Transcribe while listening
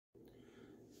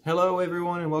Hello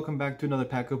everyone and welcome back to another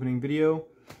pack opening video.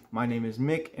 My name is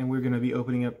Mick and we're going to be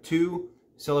opening up two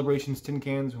Celebrations tin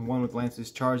cans, one with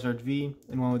Lance's Charizard V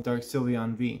and one with Dark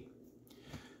Sylveon V.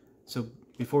 So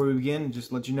before we begin, just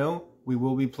to let you know, we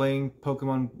will be playing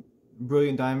Pokemon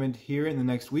Brilliant Diamond here in the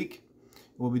next week.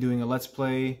 We'll be doing a Let's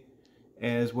Play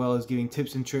as well as giving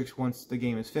tips and tricks once the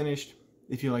game is finished.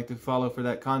 If you'd like to follow for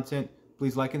that content,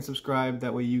 please like and subscribe,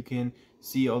 that way you can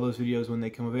see all those videos when they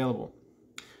come available.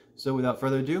 So without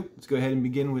further ado, let's go ahead and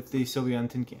begin with the Sylveon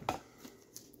tin can.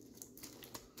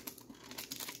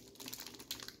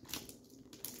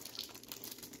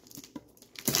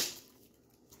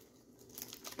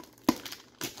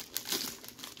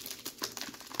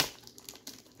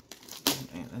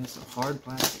 Man, that is some hard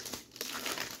plastic.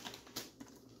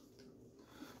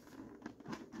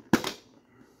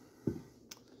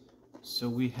 So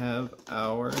we have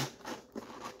our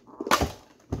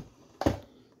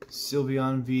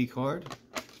Sylveon V card.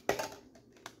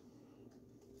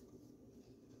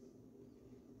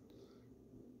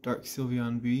 Dark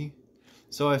Sylveon V.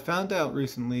 So I found out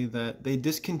recently that they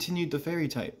discontinued the fairy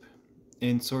type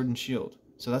in Sword and Shield.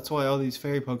 So that's why all these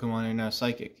fairy Pokemon are now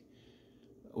psychic.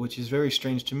 Which is very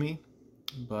strange to me.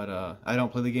 But I don't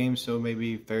play the game, so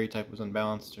maybe fairy type was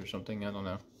unbalanced or something, I don't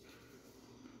know.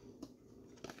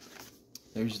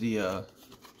 There's the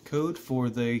code for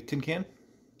the tin can.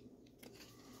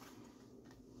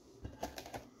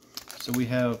 So we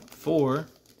have 4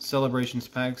 Celebrations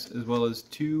packs as well as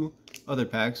 2 other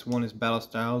packs. One is Battle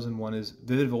Styles and one is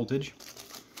Vivid Voltage.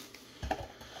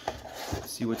 Let's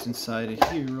see what's inside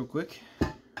of here real quick.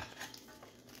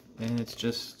 And it's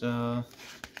just okay,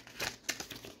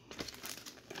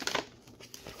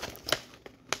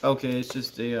 it's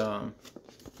just a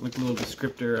like a little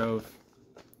descriptor of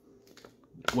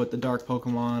what the dark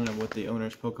Pokemon and what the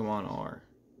owner's Pokemon are.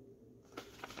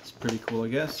 It's pretty cool, I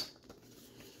guess.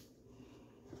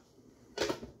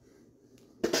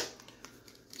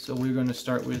 So we're going to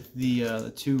start with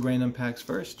the 2 random packs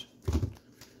first.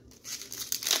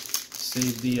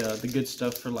 Save the good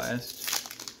stuff for last.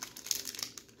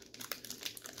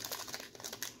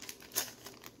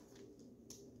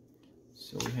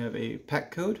 So we have a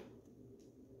pack code.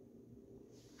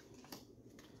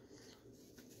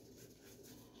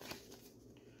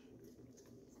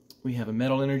 We have a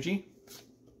Metal Energy,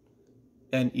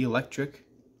 an Electric,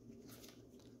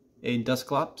 a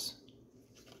Dusclops,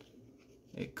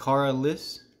 a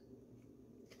Caralis,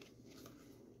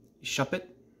 a Shuppet,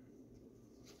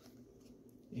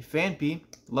 a Phanpy.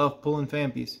 Love pulling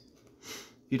Phanpies.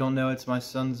 If you don't know, it's my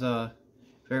son's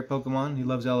favorite Pokemon. He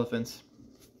loves elephants.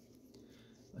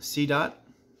 A Seedot,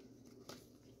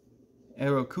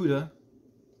 Aerocuda,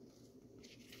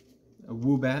 a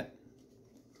Woobat,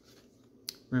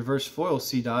 Reverse Foil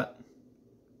Seedot,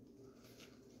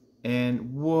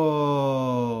 and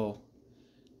whoa!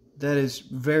 That is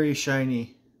very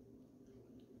shiny.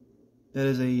 That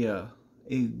is a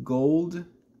gold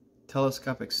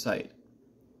telescopic sight.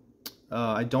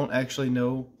 I don't actually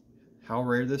know how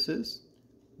rare this is,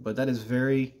 but that is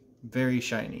very, very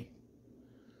shiny.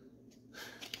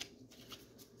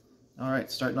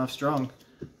 Alright, starting off strong.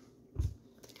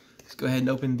 Let's go ahead and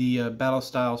open the Battle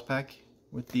Styles pack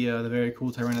with the very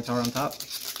cool Tyranitar on top.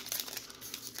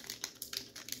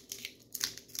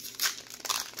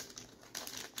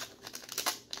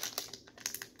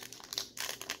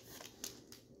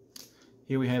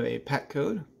 Here we have a pack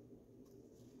code.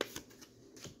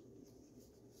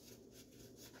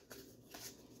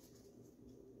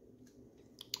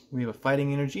 We have a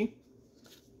Fighting Energy,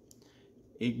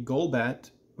 a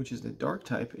Golbat, which is the dark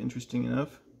type, interesting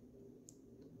enough,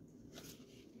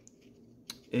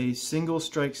 a Single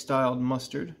Strike styled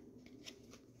Mustard,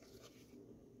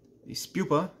 a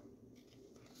Spupa,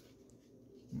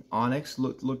 an Onix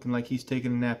looking like he's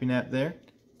taking a nappy nap there,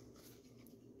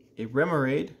 a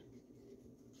Remoraid,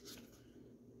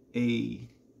 a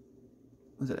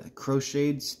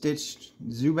crocheted stitched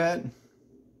Zubat.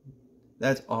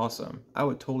 That's awesome. I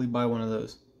would totally buy one of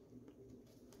those.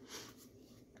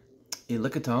 A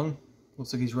Lickitung.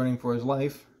 Looks like he's running for his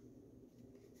life.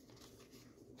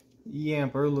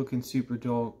 Yamper looking super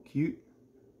doll cute.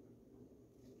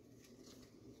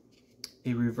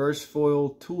 A Reverse Foil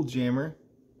Tool Jammer.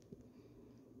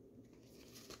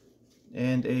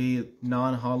 And a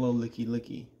non-hollow Licky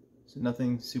Licky. So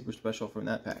nothing super special from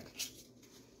that pack.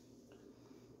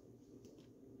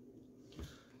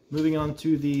 Moving on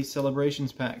to the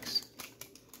Celebrations packs.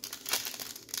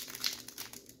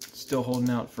 Still holding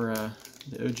out for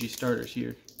the OG starters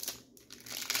here.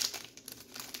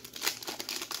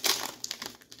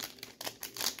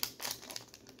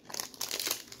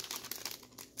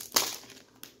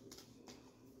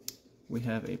 We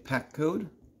have a pack code.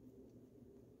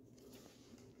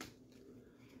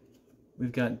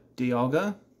 We've got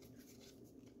Dialga,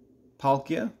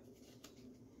 Palkia.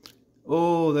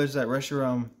 Oh, there's that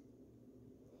Reshiram.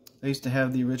 I used to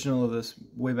have the original of this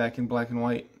way back in black and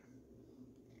white.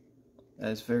 That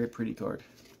is a very pretty card.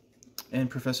 And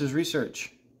Professor's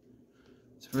Research.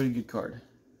 It's a very good card.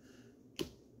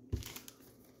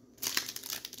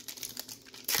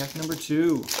 Pack number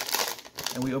 2.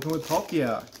 And we open with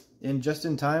Palkia. And just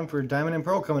in time for Diamond and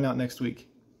Pearl coming out next week.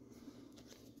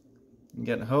 You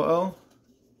got Ho-Oh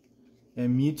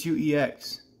and Mewtwo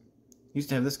EX. Used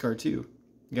to have this card too.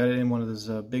 Got it in one of those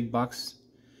big box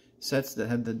sets that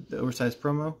had the oversized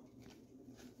promo.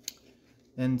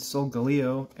 And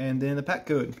Solgaleo, and then the pack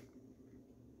code.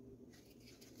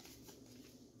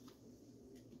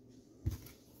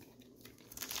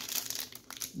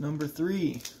 Number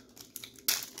 3.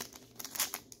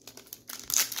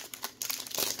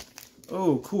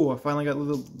 Oh, cool! I finally got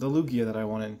the Lugia that I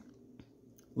wanted.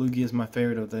 Lugia is my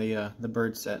favorite of the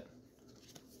bird set.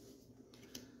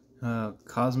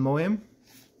 Cosmoem.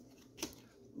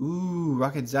 Ooh,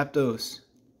 Rocket Zapdos.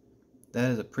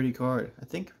 That is a pretty card. I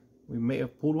think we may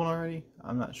have pulled one already.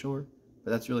 I'm not sure,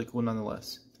 but that's really cool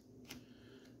nonetheless.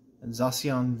 And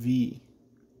Zacian V.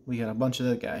 We got a bunch of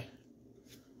that guy.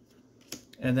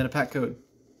 And then a pack code.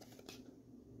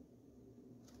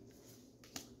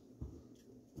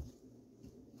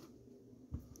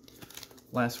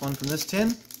 Last one from this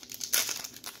tin.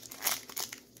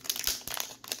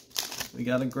 We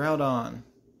got a Groudon.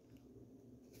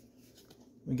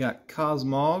 We got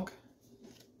Cosmog.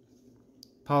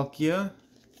 Palkia.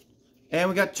 And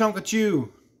we got Chonkachu.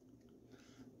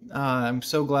 I'm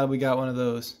so glad we got one of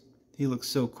those. He looks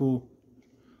so cool.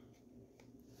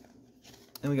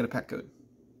 And we got a pack code.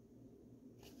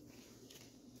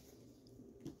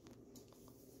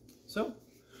 So,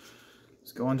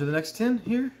 let's go on to the next tin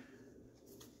here.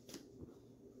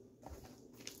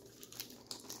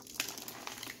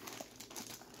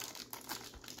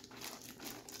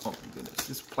 Oh my goodness,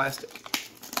 this plastic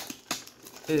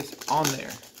is on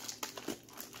there.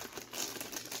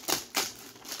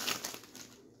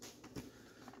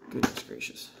 Goodness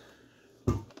gracious.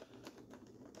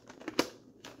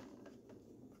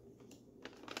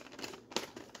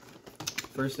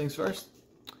 First things first,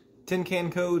 tin can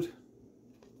code.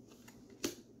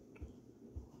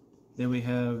 Then we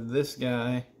have this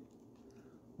guy,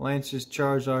 Lance's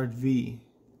Charizard V.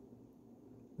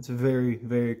 It's a very,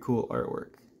 very cool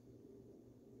artwork.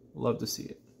 Love to see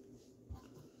it.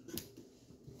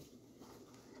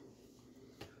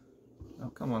 Oh,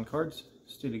 come on, cards.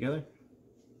 Stay together.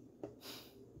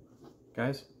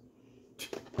 Guys.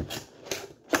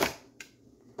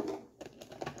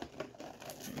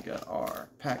 We got our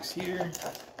packs here.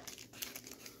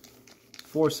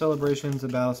 4 celebrations,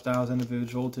 of battle styles, and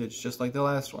individual voltage, just like the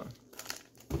last one.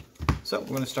 So, we're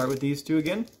going to start with these 2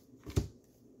 again.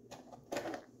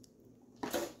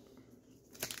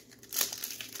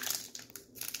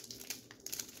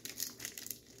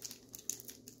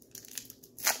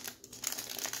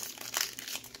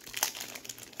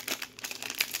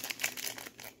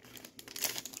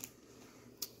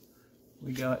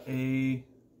 We got a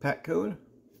pack code.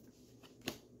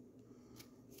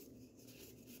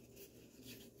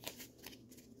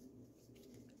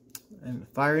 And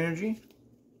Fire Energy,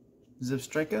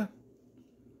 Zipstrika,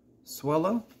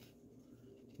 Swellow,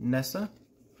 Nessa,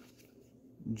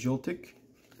 Joltik,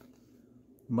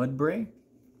 Mudbray,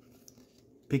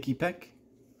 Picky Peck,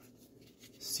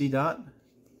 Seedot,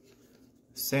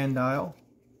 Sandile,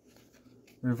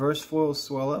 Reverse Foil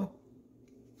Swellow,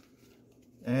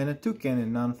 and a Toucan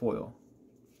in non-foil.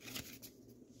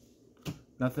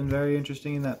 Nothing very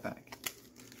interesting in that pack.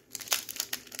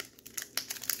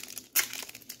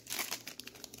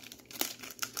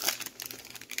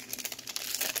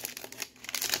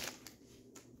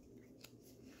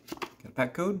 Got a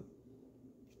pack code.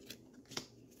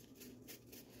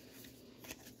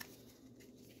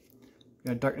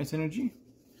 Got Darkness Energy,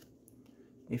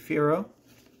 a Fearow,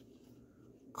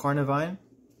 Carnivine,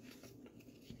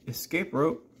 Escape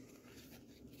Rope,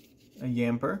 a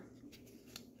Yamper,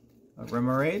 a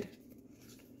Remoraid,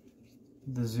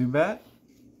 the Zubat,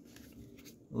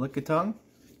 Lickitung,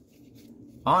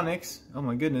 Onyx, oh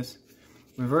my goodness,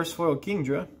 Reverse Foil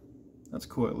Kingdra, that's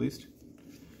cool at least,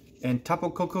 and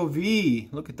Tapu Koko V,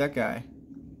 look at that guy.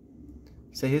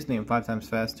 Say his name 5 times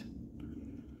fast.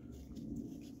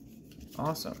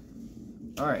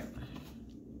 Awesome. Alright.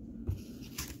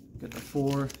 Got the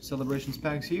 4 celebrations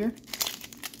packs here.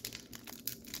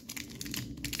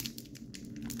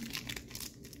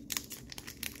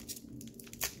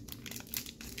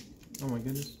 Oh my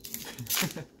goodness.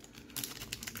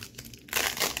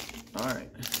 Alright.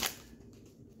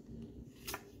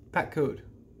 Pack code.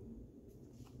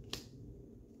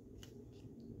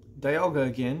 Dialga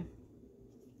again.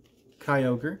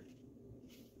 Kyogre.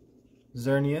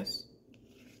 Xerneas.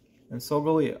 And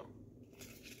Solgaleo.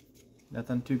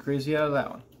 Nothing too crazy out of that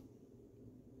one.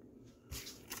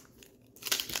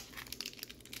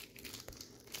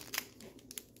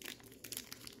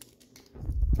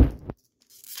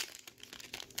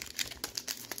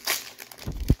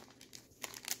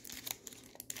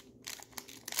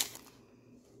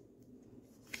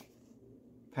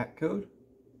 Pack code.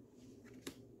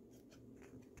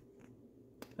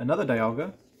 Another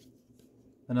Dialga.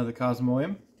 Another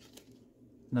Cosmoem.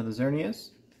 Another Xerneas.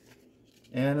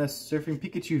 And a Surfing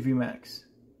Pikachu VMAX.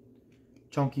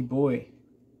 Chunky boy.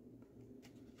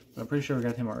 I'm pretty sure we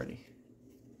got him already.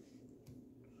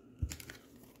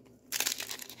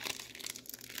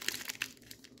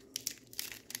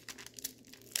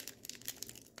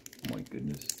 Oh my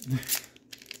goodness.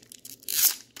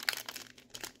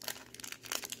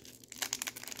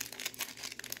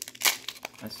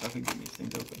 I suck at getting these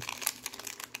things open.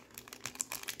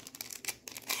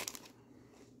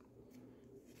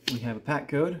 We have a pack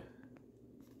code.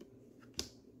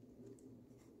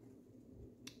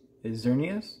 A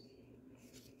Xerneas.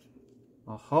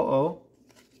 A Ho-Oh.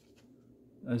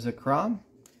 A Zekrom.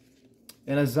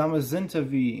 And a Zamazenta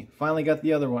V. Finally got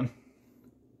the other one.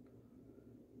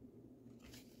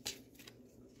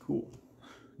 Cool.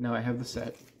 Now I have the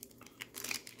set.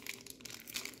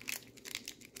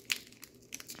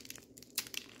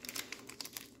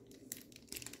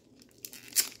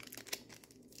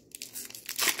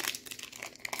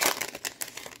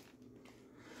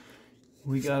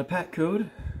 We got a pack code,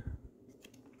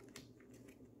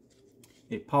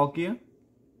 a Palkia,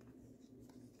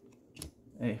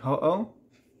 a Ho-Oh,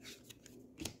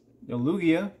 a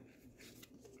Lugia,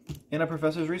 and a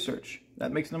Professor's Research.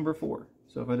 That makes number 4.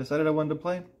 So if I decided I wanted to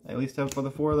play, I at least have for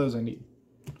the 4 of those I need.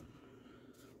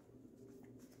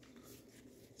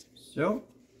 So,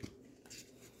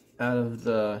 out of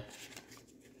the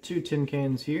 2 tin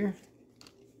cans here,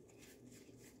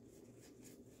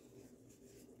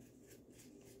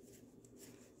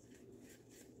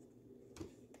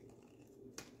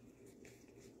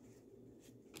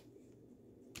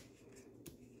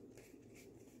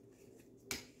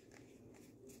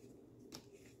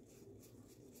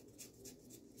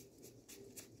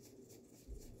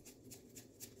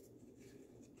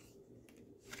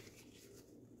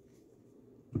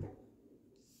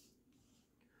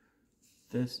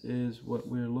 this is what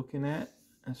we're looking at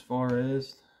as far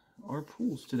as our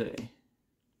pools today.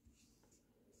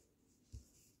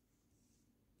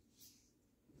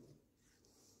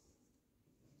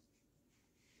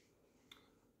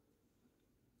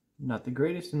 Not the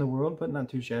greatest in the world, but not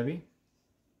too shabby.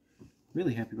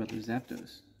 Really happy about the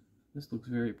Zapdos. This looks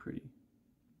very pretty.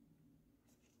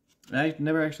 I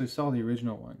never actually saw the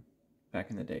original one back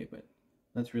in the day, but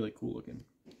that's really cool looking.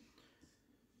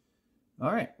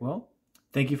 Alright, well,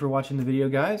 thank you for watching the video,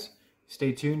 guys.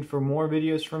 Stay tuned for more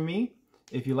videos from me.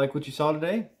 If you like what you saw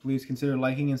today, please consider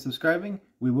liking and subscribing.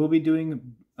 We will be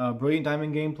doing Brilliant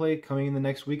Diamond gameplay coming in the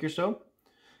next week or so,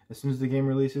 as soon as the game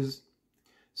releases.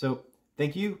 So,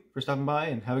 thank you for stopping by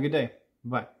and have a good day.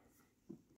 Bye.